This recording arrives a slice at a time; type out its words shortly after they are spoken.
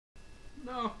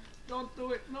No, don't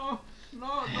do it. No,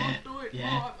 don't do it. Yeah,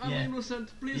 no, I'm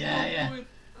innocent. Please don't do it.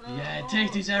 Yeah, no,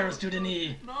 take these arrows to the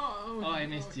knee. No. Oh, I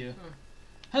missed you.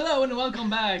 Hello and welcome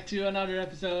back to another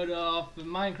episode of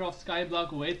Minecraft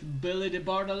Skyblock with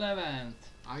BillyTheBard11th.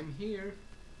 I'm here.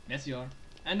 Yes, you are.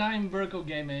 And I'm Virgo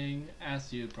Gaming,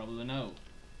 as you probably know.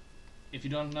 If you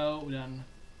don't know, then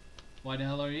why the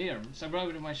hell are you here?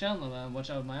 Subscribe to my channel and watch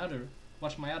my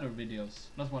other videos.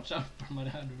 Not watch out for my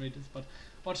other videos, but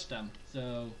watch them.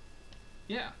 So,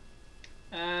 yeah.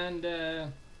 And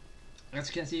as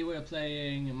you can see, we are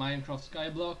playing Minecraft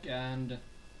Skyblock, and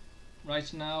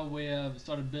right now we have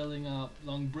started building a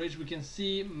long bridge. We can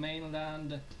see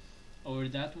mainland over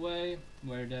that way,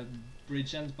 where the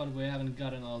bridge ends, but we haven't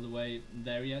gotten all the way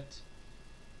there yet.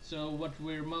 So what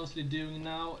we're mostly doing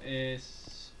now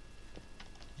is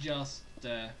just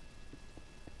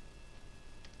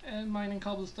mining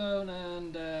cobblestone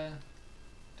and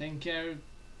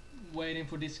waiting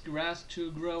for this grass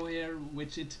to grow here,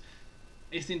 which it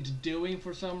isn't doing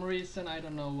for some reason. I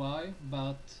don't know why,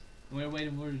 but we're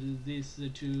waiting for these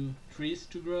two trees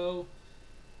to grow,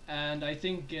 and I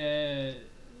think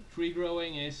tree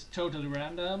growing is totally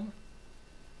random.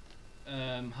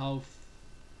 How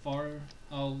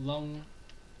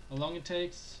long it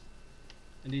takes,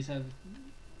 and these have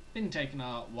been taking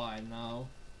a while now.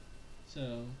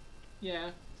 So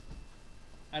yeah,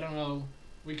 I don't know.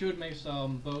 We could make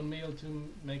some bone meal to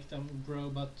make them grow,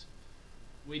 but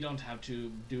we don't have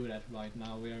to do that right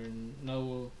now. We are in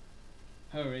no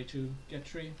hurry to get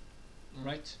tree,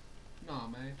 right? Nah,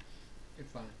 man,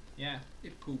 it's fine. Yeah,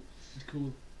 It's cool. it's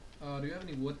cool. Do you have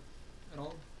any wood at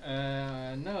all?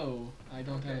 No, I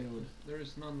don't have any wood. There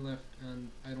is none left,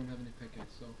 and I don't have any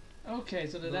pickaxe, so Okay,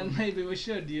 so then maybe we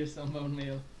should use some bone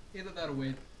meal. either that or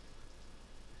wait.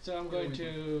 So I'm going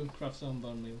to craft some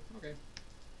bone meal. Okay.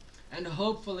 And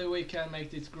hopefully we can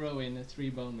make this grow in 3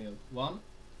 bone meal. 1,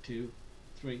 2,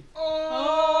 3.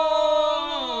 Oh!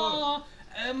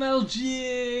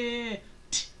 MLG!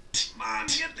 Mom,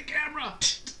 get the camera!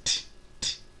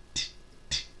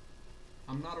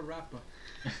 I'm not a rapper.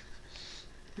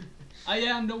 I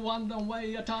am the one that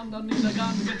way a ton that need a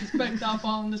gun, get respect up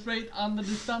on the street under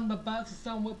the sun, but pass the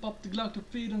sun, whip up the Glock to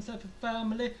feed himself and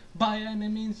family. By any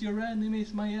means, your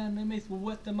enemies, my enemies, will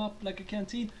wet them up like a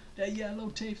canteen. The yellow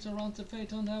tapes around the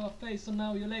fate on our face, so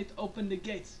now you're late, open the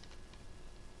gates.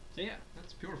 So yeah.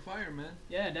 That's pure fire, man.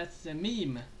 Yeah, that's a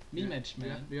meme. Meme-edge, Yeah.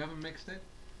 man. Do you have a mixtape?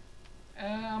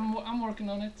 I'm working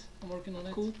on it.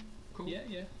 Cool. Cool.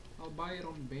 Yeah. I'll buy it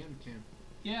on Bandcamp.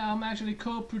 Yeah, I'm actually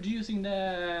co-producing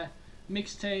the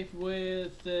mixtape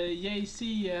with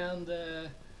Jay-Z and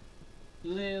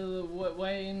Lil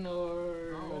Wayne,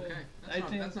 or Oh,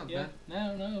 okay. That's not yeah.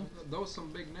 bad. No. Those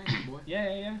some big names, boy.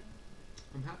 Yeah.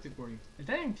 I'm happy for you.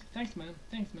 Thanks, man.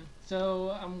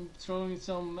 So I'm throwing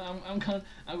some.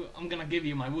 I'm gonna give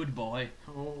you my wood, boy.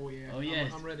 Oh yeah. Oh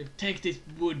yes. I'm ready. Take this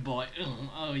wood, boy.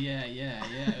 Oh yeah.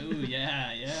 Ooh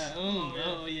yeah.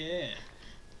 Oh yeah.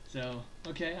 So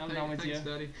okay, I'm done with you. Thanks,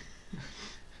 Daddy.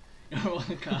 You're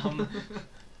welcome,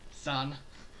 son.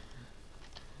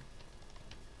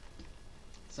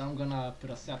 So I'm gonna put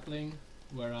a sapling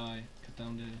where I cut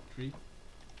down the tree.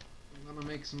 I'm gonna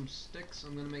make some sticks.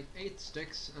 I'm gonna make 8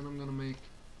 sticks, and I'm gonna make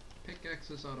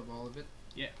pickaxes out of all of it.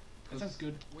 Yeah, that sounds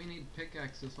good. We need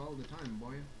pickaxes all the time,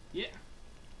 boy. Yeah.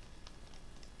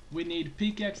 We need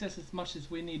pickaxes as much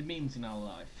as we need memes in our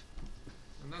life.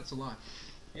 And that's a lot.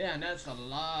 Yeah, and that's a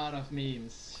lot of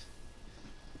memes.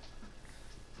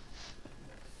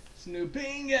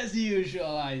 Snooping as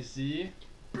usual, I see.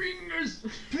 Pingers!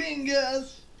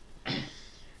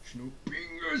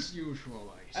 Snooping as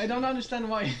usual, I see. I don't understand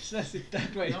why he says it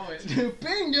that way. No,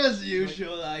 Snooping as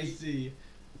usual, I see.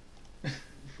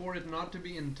 For it not to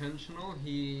be intentional,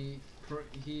 he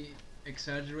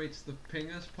exaggerates the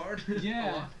pingus part.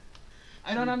 Yeah. a lot.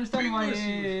 I don't understand why Fingers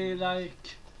he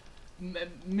like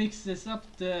mixes up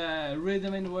the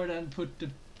rhythm in the word and put the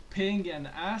ping and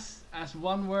ass as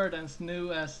one word and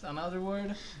snoo as another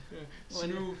word.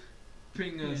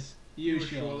 Snooping as Yes,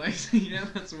 usual. I see. Yeah,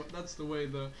 that's the way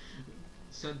the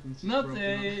sentence is Not broken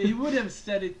up. he would have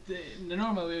said it the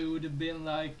normal way. It would have been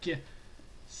like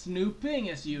snooping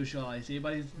as usual, I see,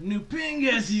 but it's snooping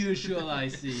as usual, I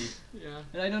see. Yeah.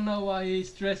 And I don't know why he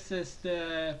stresses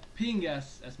the ping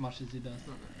as much as he does.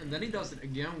 And then he does it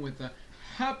again with the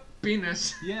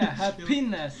happiness. Yeah,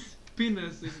 happiness.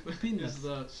 Happiness is Penis. is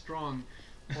the strong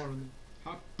part of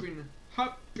it.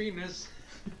 Happiness.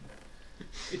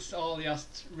 It's all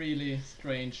just really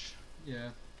strange. Yeah.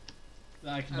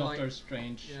 Like I Doctor like-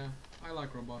 Strange. Yeah. I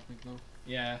like Robotnik though.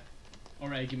 Yeah. Or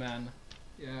Eggman.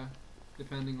 Yeah.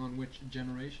 depending on which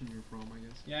generation you're from, I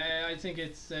guess. Yeah, I think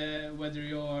it's whether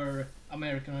you're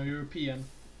American or European.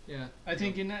 Yeah. I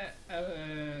think in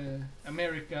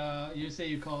America, you say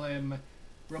you call him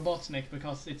Robotnik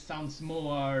because it sounds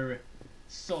more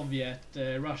Soviet,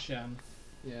 Russian.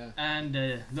 Yeah.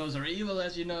 And those are evil,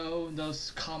 as you know,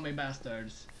 those commie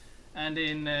bastards. And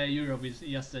in Europe, it's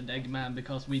just a Dank Meme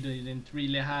because we didn't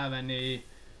really have any.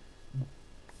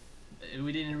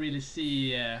 We didn't really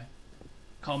see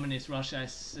communist Russia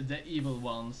as the evil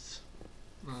ones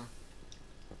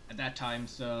at that time.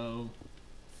 So,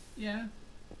 yeah,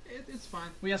 it's fine.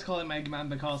 we just call him Eggman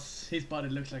because his body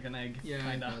looks like an egg, Yeah,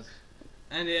 kinda. it does.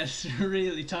 And he has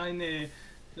really tiny,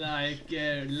 like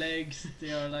legs.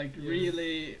 They are like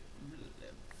really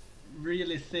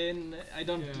thin. I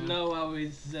don't know how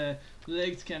his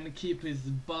legs can keep his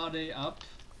body up.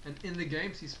 And in the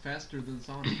games, he's faster than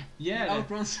Sonic. Yeah, he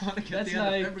outruns Sonic at the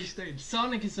end of every stage.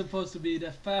 Sonic is supposed to be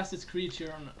the fastest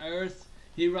creature on Earth.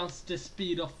 He runs the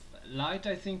speed of light,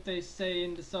 I think they say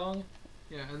in the song.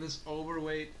 Yeah, and this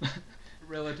overweight,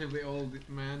 relatively old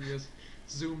man just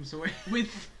zooms away.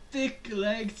 With thick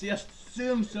legs, just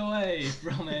zooms away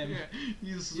from him. Yeah,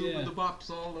 you zoom the bops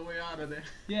all the way out of there.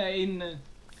 Yeah, in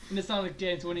the Sonic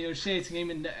games, when you're chasing him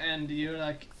in the end, you're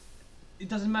like, it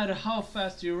doesn't matter how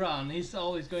fast you run, he's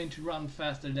always going to run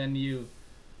faster than you.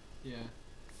 Yeah,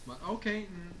 but okay.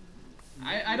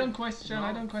 I don't question. No.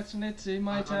 I don't question it. He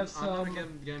might have some. I'm not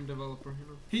a game developer,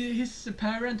 you know. His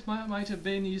parent might have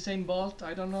been Usain Bolt.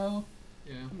 I don't know.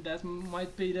 Yeah, That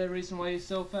might be the reason why he's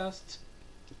so fast.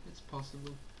 it's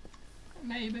possible.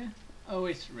 Maybe. Oh,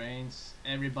 it rains.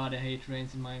 Everybody hates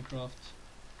rains in Minecraft.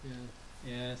 Yeah.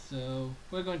 Yeah, so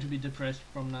we're going to be depressed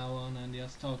from now on and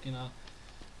just talk in a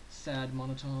sad,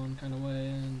 monotone kind of way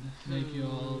and make you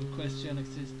all question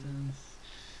existence.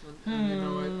 And you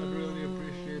know, I'd really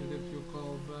appreciate it if you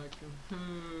called back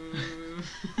and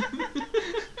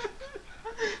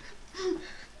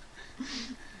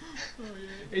oh, yeah.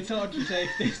 It's hard to take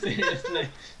this seriously.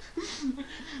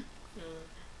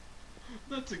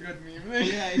 That's a good meme.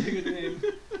 Yeah, it's a good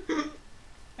meme.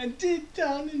 And deep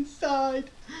down inside,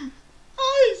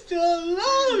 I still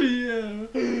love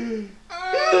you.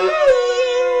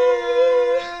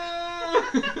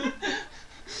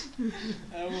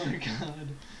 Oh my god.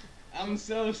 I'm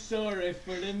so sorry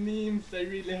for the memes. I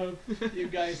really hope you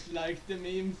guys like the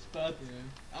memes, but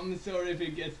Yeah. I'm sorry if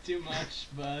it gets too much,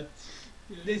 but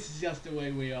Yeah. this is just the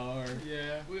way we are.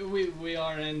 Yeah. We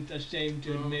aren't ashamed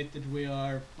to No. admit that we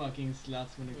are fucking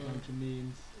sluts when it comes to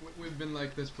memes. We've been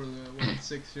like this for the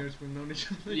 6 years we've known each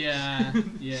other. Yeah,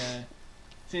 yeah.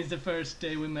 Since the first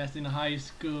day we met in high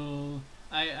school,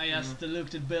 I just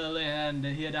looked at Billy and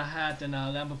he had a hat and a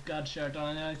Lamb of God shirt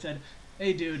on, and I said,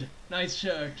 "Hey dude, nice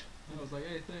shirt." I was like,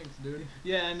 hey, thanks, dude.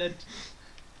 Yeah, and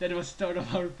that was start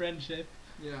of our friendship.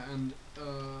 Yeah, and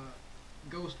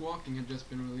Ghost Walking had just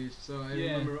been released, so I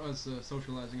Yeah. remember us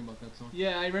socializing about that song.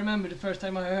 Yeah, I remember the first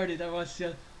time I heard it, I was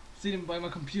sitting by my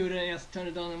computer and I just turned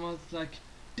it on and was like,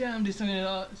 damn, this song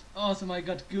is awesome, I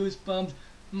got goosebumps.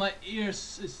 My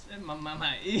ears,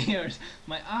 my ears,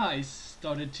 my eyes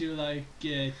started to like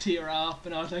tear up,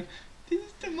 and I was like, this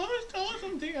is the most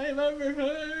awesome thing I've ever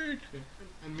heard. Yeah.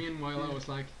 And meanwhile, I was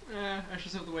like,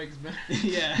 Ashes of the Wake is better.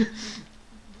 Yeah.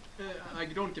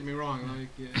 Like, don't get me wrong,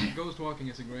 like, Ghost Walking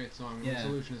is a great song, Yeah.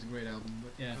 Solution is a great album,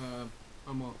 but Yeah.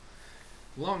 I'm a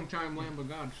long-time Lamb of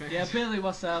God fan. Yeah, Billy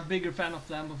was a bigger fan of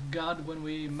Lamb of God when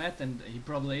we met, and he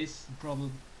probably is. Yeah,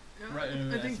 Right,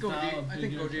 I think as now I think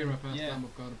bigger Gojira fan. passed Yeah. Lamb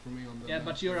of God for me on the. Yeah,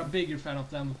 but you're a bigger fan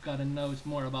of Lamb of God and knows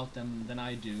more about them than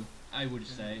I do, I would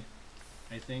Yeah. say.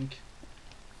 I think.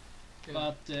 Yeah.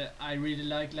 But I really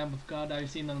like Lamb of God. I've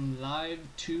seen them live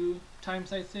 2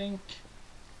 times, I think.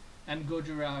 And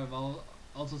Gojira I've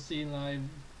also seen live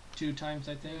 2 times,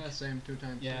 I think. Yeah, same 2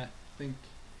 times. Yeah. I think.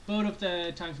 Both of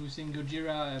the times we've seen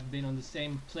Gojira have been on the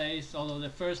same place, although the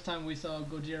first time we saw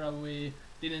Gojira we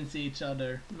didn't see each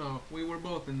other. No, we were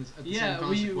both in this at the Yeah, same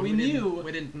we- concert, but we didn't- knew-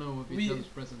 we didn't know of each other's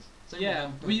presence. Same Yeah,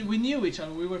 with them. we knew each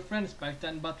other, we were friends back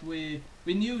then, but we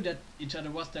knew that each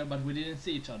other was there, but we didn't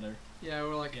see each other. Yeah, we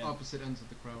were like Yeah. opposite ends of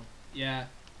the crowd. Yeah.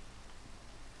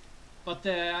 But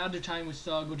the other time we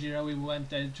saw Gojira, we went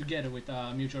there together with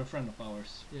a mutual friend of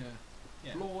ours. Yeah.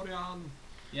 Yeah. Florian.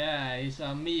 Yeah, he's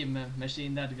a meme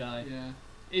machine, that guy. Yeah.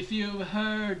 If you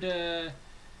heard the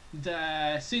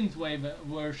synthwave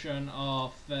version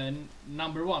of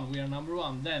number 1, We Are Number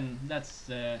 1, then that's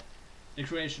the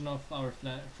creation of our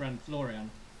friend Florian.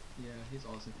 Yeah, he's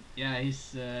awesome. Yeah,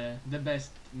 he's the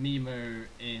best memer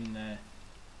in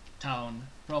town.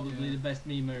 Probably Yeah. the best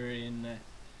memer in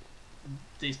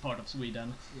this part of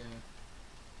Sweden.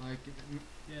 Yeah. Like,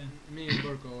 Yeah. Me and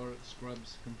Burko are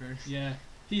scrubs compared. Yeah.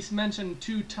 He's mentioned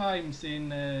 2 times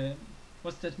in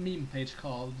what's that meme page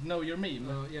called? Know Your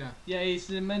Meme. Yeah. Yeah, he's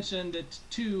mentioned it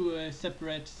 2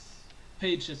 separate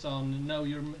pages on Know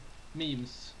Your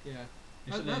Memes. Yeah.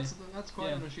 Actually, That's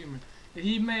quite an achievement.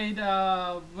 he made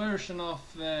a version of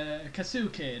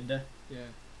Kazoo Kid. Yeah.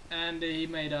 And he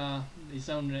made his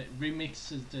own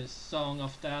remix of the song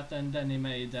of that, and then he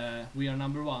made We Are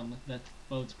Number One, that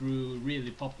both grew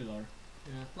really popular.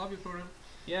 Yeah. Love you for him.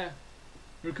 Yeah,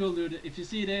 you're cool, dude. If you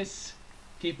see this,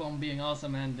 keep on being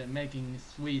awesome and making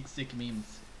sweet, sick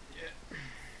memes. Yeah.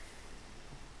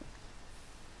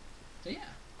 So yeah.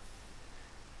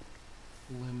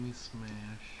 Let me smash.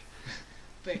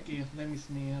 Becky, let me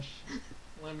smash.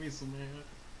 Let me smash.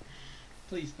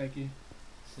 Please, Becky.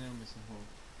 Sam is a hoe.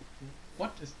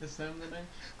 What? Is Sam the name?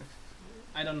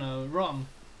 I don't know. Ron.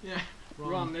 Yeah.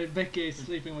 Ron. Becky is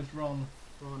sleeping with Ron.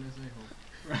 Ron is a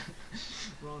hoe.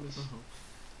 Ron is a hoe.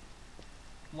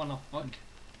 Wanna fuck?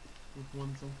 With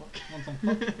one some fuck. Want some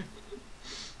fuck?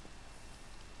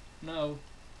 No.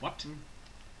 What?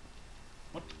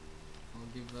 What? I'll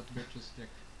give that bitch a stick.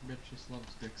 Bitches love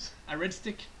sticks. A red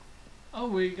stick? Oh,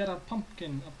 we got a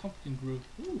pumpkin group.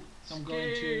 Ooh, So I'm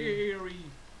going to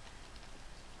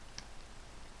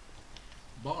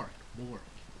bark, bork,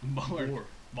 bark,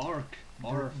 bark,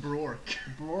 bark, brork,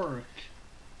 bork.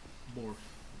 bork,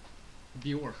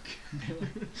 bjork.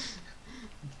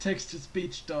 Text to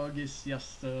speech dog is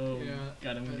just so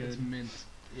goddamn good. It's mint.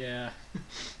 Yeah,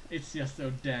 it's just so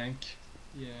dank.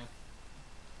 Yeah.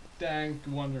 Dank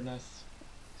wonderness.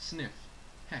 Sniff,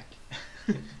 heck,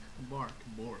 bark,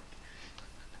 bork,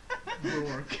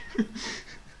 brork.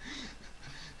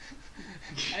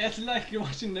 I just like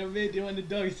watching the video and the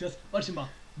dog is just watching about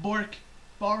bork,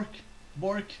 bark,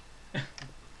 bork.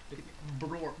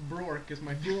 Brork is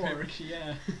my favorite. Bork,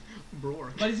 yeah.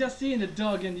 Brork. But it's just seeing the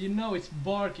dog and you know it's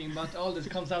barking, but all that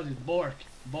comes out is bork,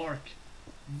 bark,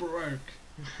 bork.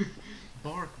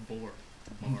 Bark, bork.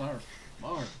 Bark,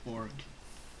 bark, bork.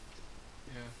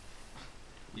 Yeah.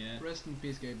 Yeah. Rest in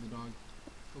peace, Gabe the dog.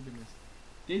 He'll be missed.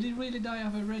 Did he really die?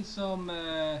 Have I read some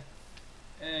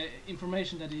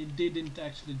information that he didn't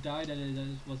actually die, that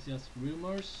it was just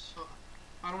rumors?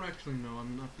 I don't actually know.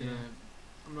 I'm not gonna.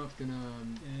 I'm not gonna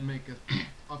make an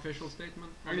official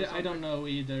statement. I don't know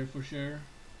either for sure.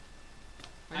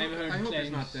 I hope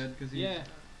he's not dead because he's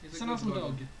he's a an good awesome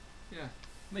dog. Yeah.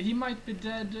 But he might be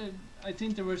dead. I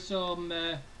think there were some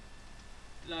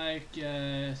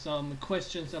some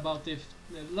questions about if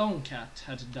the long cat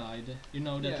had died. You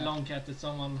know that long cat that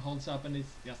someone holds up and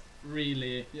it's just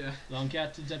really long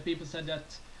cat. That people said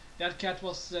that cat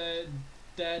was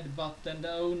dead, but then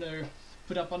the owner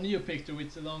put up a new picture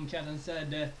with the long cat and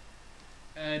said,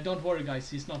 "Don't worry, guys,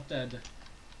 he's not dead."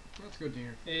 That's good to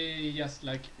hear. He just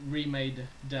like remade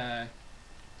the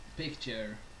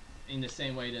picture in the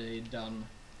same way that he'd done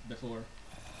before.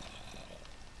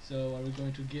 So are we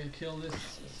going to kill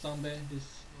this zombie?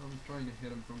 I'm trying to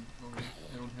hit him from over.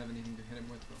 I don't have anything to hit him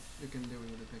with, but you can do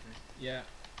it with a pickaxe. Yeah.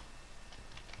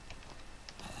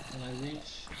 Can I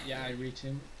reach? Yeah, I reach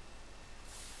him.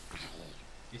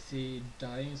 Is he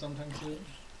dying sometime soon?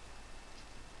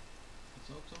 Let's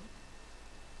hope so.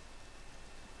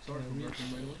 Sorry Can I for reach? working,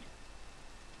 by the way.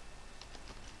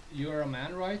 You're a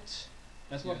man, right?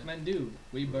 That's what Yeah. men do.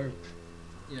 We burp.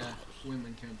 Yeah,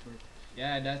 women can't burp.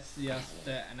 Yeah, that's just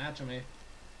anatomy.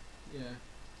 Yeah.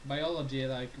 Biology,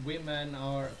 like women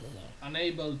are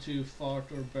unable to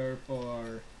fart or burp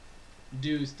or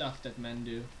do stuff that men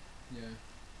do. Yeah.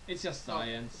 It's just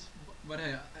science. But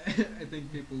hey, I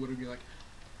think people would be like,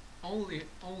 only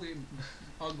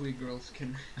ugly girls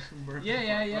can burp.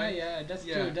 Yeah. That's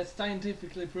true. That's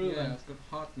scientifically proven. Yeah, but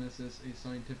hotness is a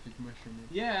scientific measurement.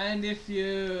 Yeah, and if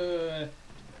you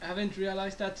haven't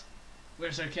realized that,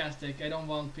 we're sarcastic. I don't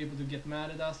want people to get mad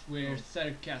at us. We're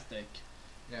sarcastic.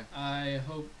 Yeah.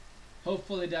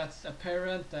 Hopefully that's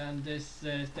apparent, and this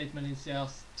statement is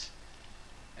just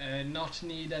not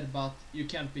needed, but you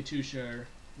can't be too sure.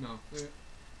 No.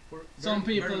 Some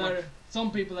people are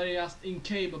just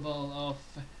incapable of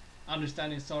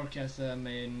understanding sarcasm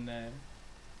in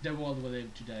the world we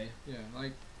live today. Yeah,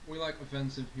 like we like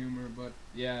offensive humor, but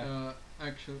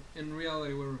actually, in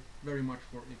reality, we're very much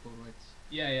for equal rights.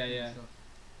 Yeah.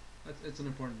 It's an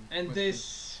important. And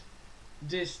question.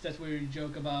 this that we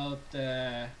joke about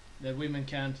that women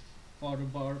can't fart or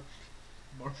barf.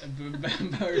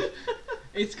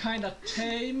 It's kind of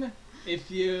tame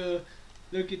if you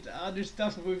look at other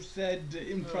stuff we've said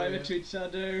in private to each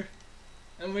other,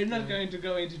 and we're not going to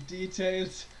go into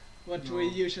details what we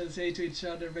usually say to each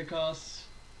other because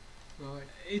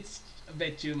it's a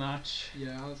bit too much.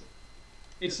 Yeah,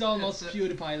 It's almost it's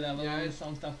PewDiePie level. yeah,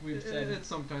 Some stuff we've said. It's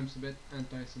sometimes a bit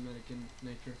anti-Semitic in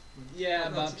nature.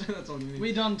 Yeah, but that's all you need.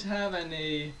 we don't have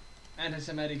any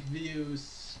anti-Semitic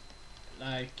views,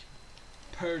 like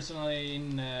personally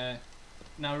in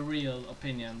our real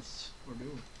opinions. Or do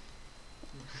we?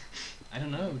 I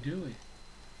don't know, do we?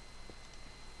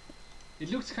 It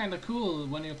looks kind of cool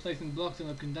when you're placing blocks and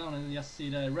looking down and you just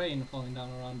see the rain falling down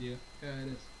around you. Yeah, it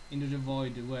is. Into the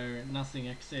void where nothing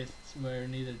exists, where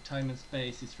neither time and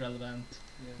space is relevant,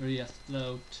 Yeah. where you just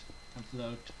float and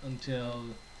float until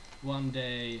one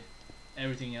day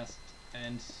everything just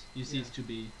ends, you cease to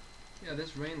be. Yeah,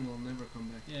 this rain will never come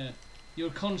back. Yeah, your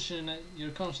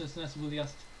consciousness will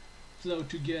just flow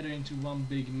together into one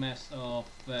big mess of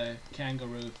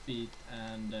kangaroo feet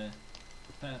and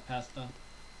pasta.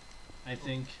 I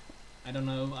think. I don't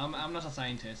know. I'm not a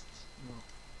scientist. No.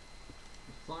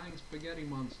 The flying spaghetti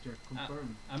monster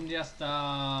confirmed. I'm just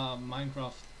a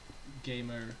Minecraft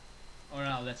gamer or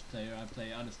a Let's Player. I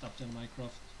play other stuff than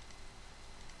Minecraft.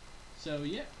 So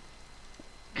yeah.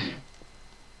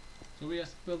 So we're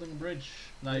just building a bridge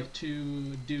like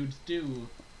two dudes do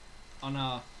on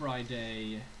a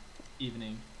Friday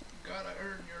evening. Gotta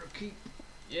earn your keep.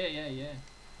 Yeah.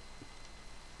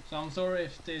 So I'm sorry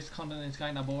if this content is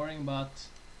kinda boring, but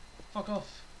fuck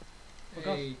off. Fuck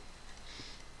off. Hey,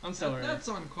 I'm sorry. that's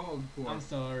uncalled for. I'm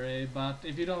sorry, but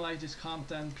if you don't like this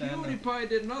content, then PewDiePie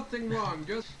did nothing wrong,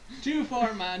 just... too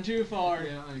far, man, too far.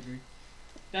 Yeah, I agree.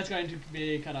 That's going to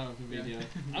be cut out of the video. Yeah.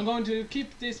 I'm going to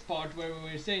keep this part where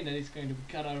we were saying that it's going to be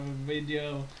cut out of the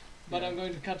video, but Yeah. I'm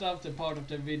going to cut out the part of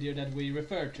the video that we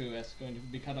refer to as going to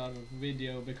be cut out of the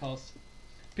video because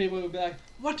people will be like,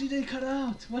 what did they cut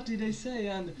out? What did they say?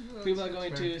 And people are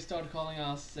going to start calling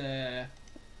us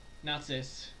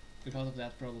Nazis because of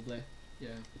that, probably. Yeah.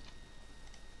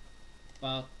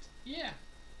 But yeah,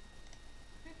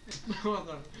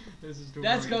 This is too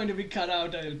that's hard. going to be cut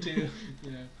out too.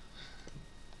 Yeah.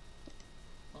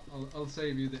 I'll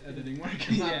save you the editing work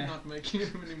and Yeah. I'm not making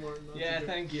it anymore. Yeah,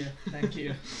 thank you.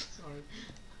 Sorry.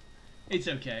 It's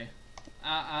okay.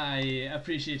 I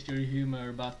appreciate your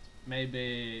humor, but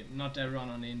maybe not everyone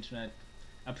on the internet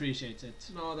appreciates it.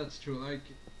 No, that's true. Like,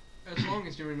 as long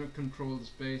as you're in a controlled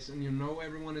space and you know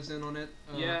everyone is in on it,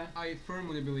 Yeah. I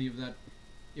firmly believe that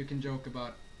you can joke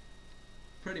about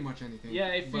pretty much anything. Yeah,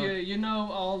 if but you know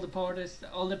all the parties,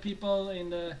 all the people in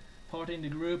the party in the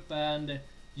group, and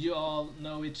you all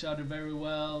know each other very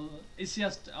well, it's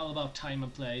just all about time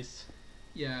and place.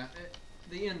 yeah,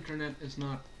 the internet is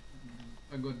not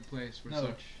a good place for No.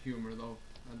 such humor, though.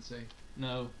 I'd say.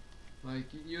 No, Like,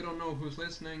 you don't know who's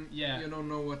listening. Yeah. You don't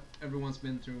know what everyone's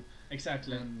been through.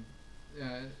 exactly. And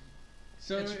yeah,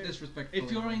 So it's disrespectful.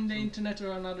 if you're in the so- internet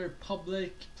or another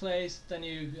public place, then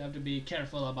you have to be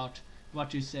careful about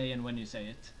what you say and when you say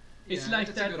it. It's Yeah, like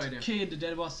it's a good that idea. kid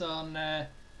that was on.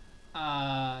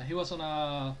 He was on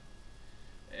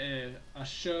a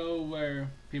show where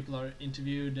people are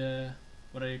interviewed.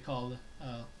 What are you called?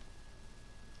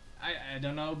 I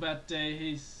don't know, but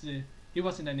he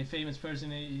wasn't any famous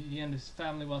person. He and his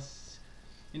family was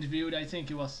interviewed. I think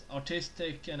he was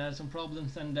autistic and had some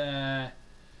problems, and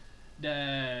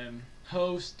the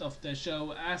host of the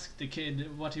show asked the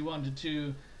kid what he wanted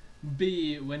to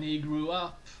be when he grew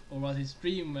up, or what his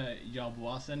dream job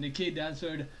was, and the kid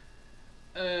answered,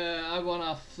 I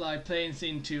wanna fly planes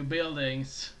into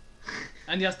buildings.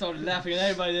 And just started laughing, and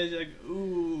everybody was like,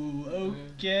 ooh,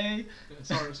 okay. Yeah,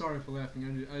 sorry for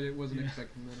laughing. I wasn't Yeah.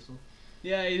 expecting that as well.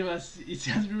 Yeah, it's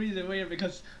just really weird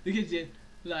because the kid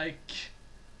like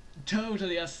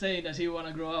totally just saying that he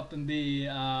wanna grow up and be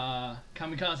a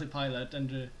kamikaze pilot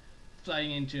and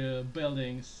flying into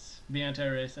buildings, being a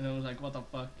terrorist, and I was like, what the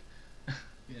fuck?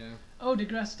 Yeah. Oh, the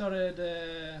grass started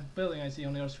building. I see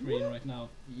on your screen right now.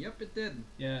 Yep, it did.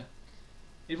 Yeah,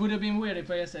 it would have been weird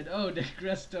if I just said, oh, the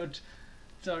grass start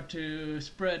to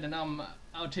spread, and I'm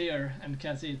out here and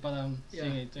can't see it, but I'm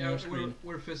seeing it on your screen.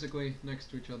 We're physically next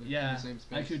to each other in Yeah, the same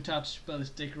space. I could touch Billy's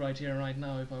stick right here, right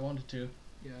now, if I wanted to.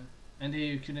 Yeah, And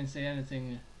he couldn't say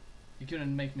anything. He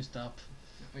couldn't make me stop.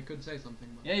 I could say something,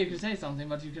 but Yeah, you could say something,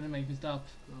 but you couldn't make me stop.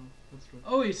 no, that's true.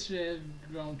 Oh, it's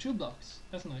grown 2 blocks.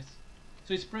 That's nice.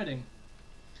 So it's spreading.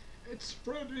 It's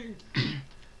spreading.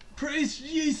 Praise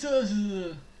Jesus!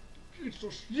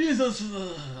 Jesus. Jesus!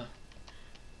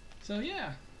 So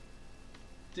yeah,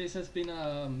 this has been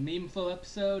a memeful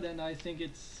episode, and I think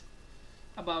it's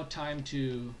about time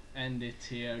to end it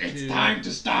here. It's time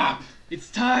to stop. It's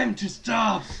time to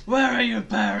stop! Where are your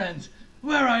parents?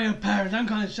 Where are your parents? I'm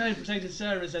calling Child Protective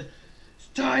Services. It's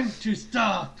time to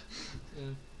stop! Yeah.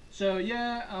 So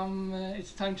yeah,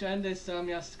 it's time to end this, so I'm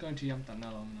just going to jump down. No,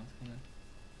 I'm not gonna.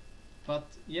 But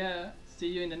yeah, See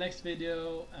you in the next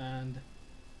video, and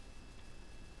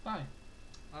bye.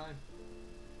 Bye.